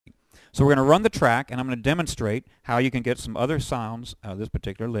So we're going to run the track, and I'm going to demonstrate how you can get some other sounds out of this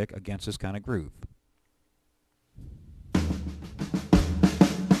particular lick against this kind of groove.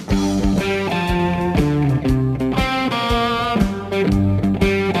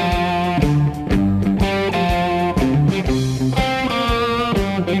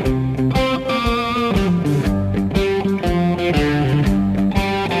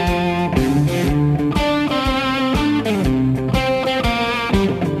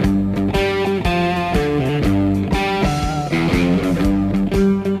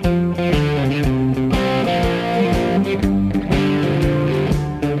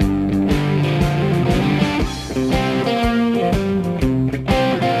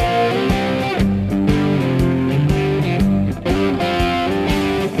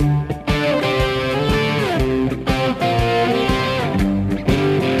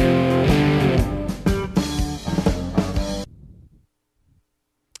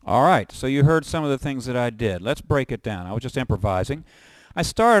 All right, so you heard some of the things that I did. Let's break it down. I was just improvising. I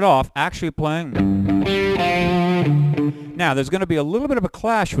started off actually playing. Now, there's going to be a little bit of a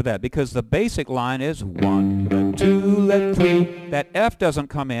clash with that because the basic line is 1, let 2, let 3. That F doesn't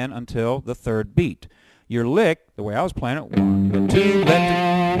come in until the third beat. Your lick, the way I was playing it, 1, let 2,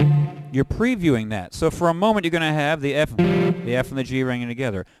 let 2. You're previewing that. So for a moment, you're going to have the F and the G ringing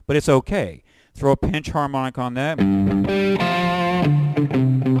together, but it's okay. Throw a pinch harmonic on that.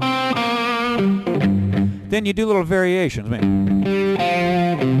 Then you do little variations.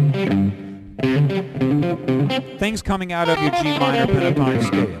 Things coming out of your G minor pentatonic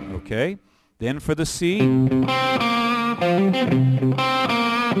scale, okay? Then for the C,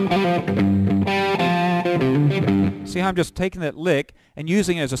 see how I'm just taking that lick and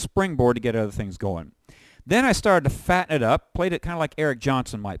using it as a springboard to get other things going. Then I started to fatten it up, played it kind of like Eric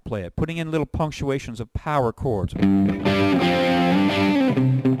Johnson might play it, putting in little punctuations of power chords.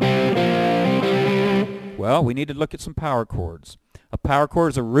 Well, we need to look at some power chords. A power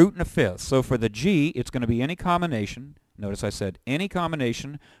chord is a root and a fifth. So for the G, it's going to be any combination. Notice I said any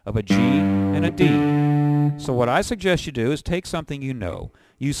combination of a G and a D. So what I suggest you do is take something you know.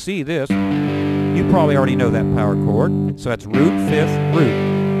 You see this. You probably already know that power chord. So that's root, fifth, root.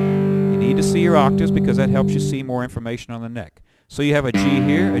 You need to see your octaves because that helps you see more information on the neck. So you have a G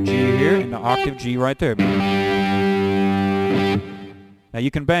here, and the octave G right there. Now you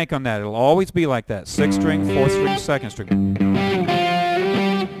can bank on that. It'll always be like that. 6th string, 4th string, 2nd string.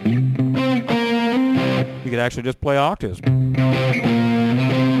 You could actually just play octaves.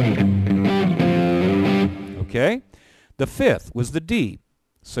 Okay? The 5th was the D.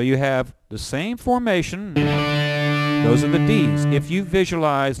 So you have the same formation. Those are the Ds. If you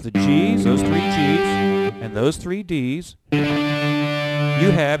visualize the Gs, those 3 Gs, and those 3 Ds,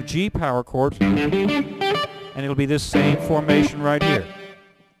 you have G power chords, and it'll be this same formation right here.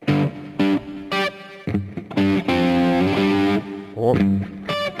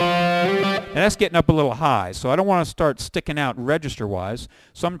 And that's getting up a little high, so I don't want to start sticking out register-wise,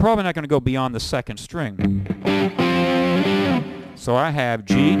 so I'm probably not going to go beyond the 2nd string. So I have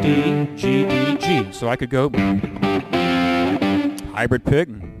G, D, G, D, G. So I could go hybrid pick,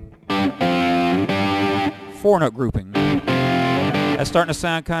 4-note grouping. That's starting to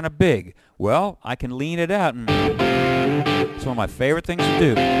sound kind of big. Well, I can lean it out, and it's one of my favorite things to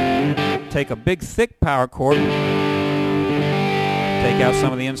do. Take a big, thick power chord, take out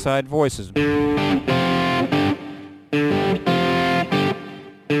some of the inside voices.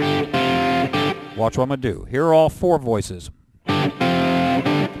 Watch what I'm going to do. Here are all 4 voices.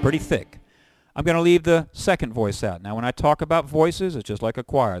 Pretty thick. I'm going to leave the 2nd voice out. Now when I talk about voices, it's just like a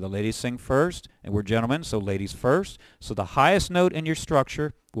choir. The ladies sing first, and we're gentlemen, so ladies first. So the highest note in your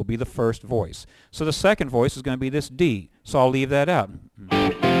structure will be the 1st voice. So the 2nd voice is going to be this D, so I'll leave that out.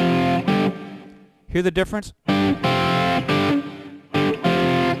 Hear the difference? Now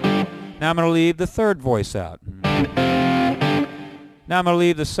I'm going to leave the 3rd voice out. Now I'm going to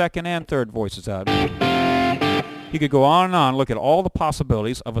leave the 2nd and 3rd voices out. You could go on and on, look at all the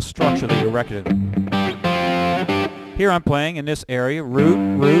possibilities of a structure that you're recognizing. Here I'm playing in this area, root,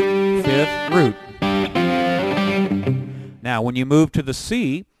 root, 5th, root. Now when you move to the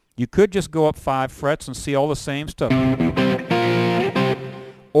C, you could just go up 5 frets and see all the same stuff.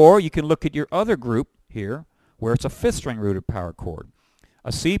 Or you can look at your other group here, where it's a 5th string rooted power chord.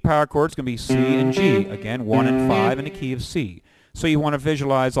 A C power chord is going to be C and G, again 1 and 5 in the key of C. So you want to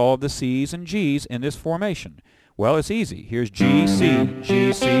visualize all of the C's and G's in this formation. Well, it's easy. Here's G, C,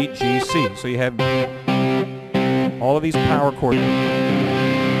 G, C, G, C. So you have all of these power chords.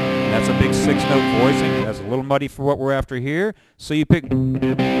 That's a big 6-note voicing. That's a little muddy for what we're after here. So you pick.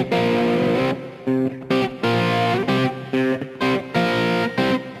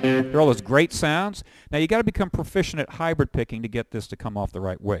 There are all those great sounds. Now you got to become proficient at hybrid picking to get this to come off the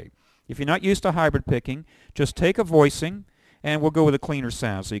right way. If you're not used to hybrid picking, just take a voicing, and we'll go with a cleaner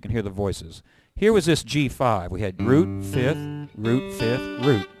sound so you can hear the voices. Here was this G5. We had root, fifth, root, fifth,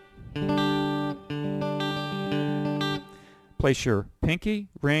 root. Place your pinky,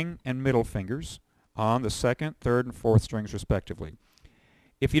 ring, and middle fingers on the second, third, and fourth strings respectively.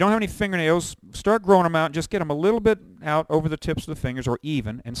 If you don't have any fingernails, start growing them out and just get them a little bit out over the tips of the fingers or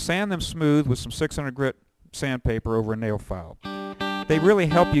even, and sand them smooth with some 600 grit sandpaper over a nail file. They really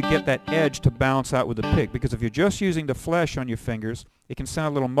help you get that edge to balance out with the pick, because if you're just using the flesh on your fingers, it can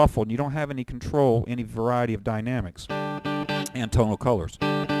sound a little muffled and you don't have any control, any variety of dynamics and tonal colors.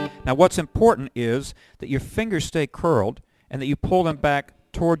 Now what's important is that your fingers stay curled and that you pull them back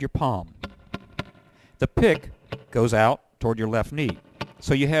toward your palm. The pick goes out toward your left knee.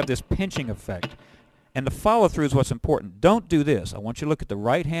 So you have this pinching effect. And the follow-through is what's important. Don't do this. I want you to look at the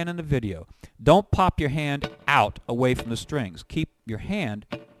right hand in the video. Don't pop your hand out away from the strings. Keep your hand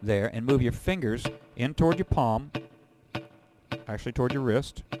there and move your fingers in toward your palm, actually toward your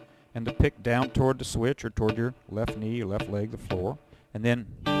wrist, and the pick down toward the switch or toward your left knee, your left leg, the floor. And then,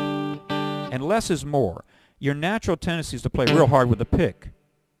 and less is more. Your natural tendency is to play real hard with the pick.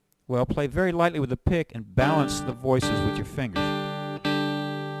 Well, play very lightly with the pick and balance the voices with your fingers.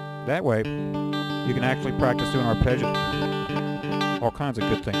 That way, you can actually practice doing arpeggio, all kinds of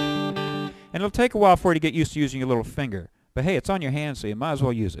good things. And it'll take a while for you to get used to using your little finger. But hey, it's on your hand, so you might as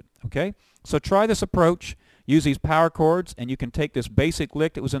well use it, okay? So try this approach, use these power chords, and you can take this basic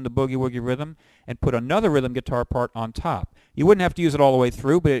lick that was in the Boogie Woogie rhythm and put another rhythm guitar part on top. You wouldn't have to use it all the way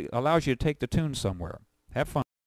through, but it allows you to take the tune somewhere. Have fun.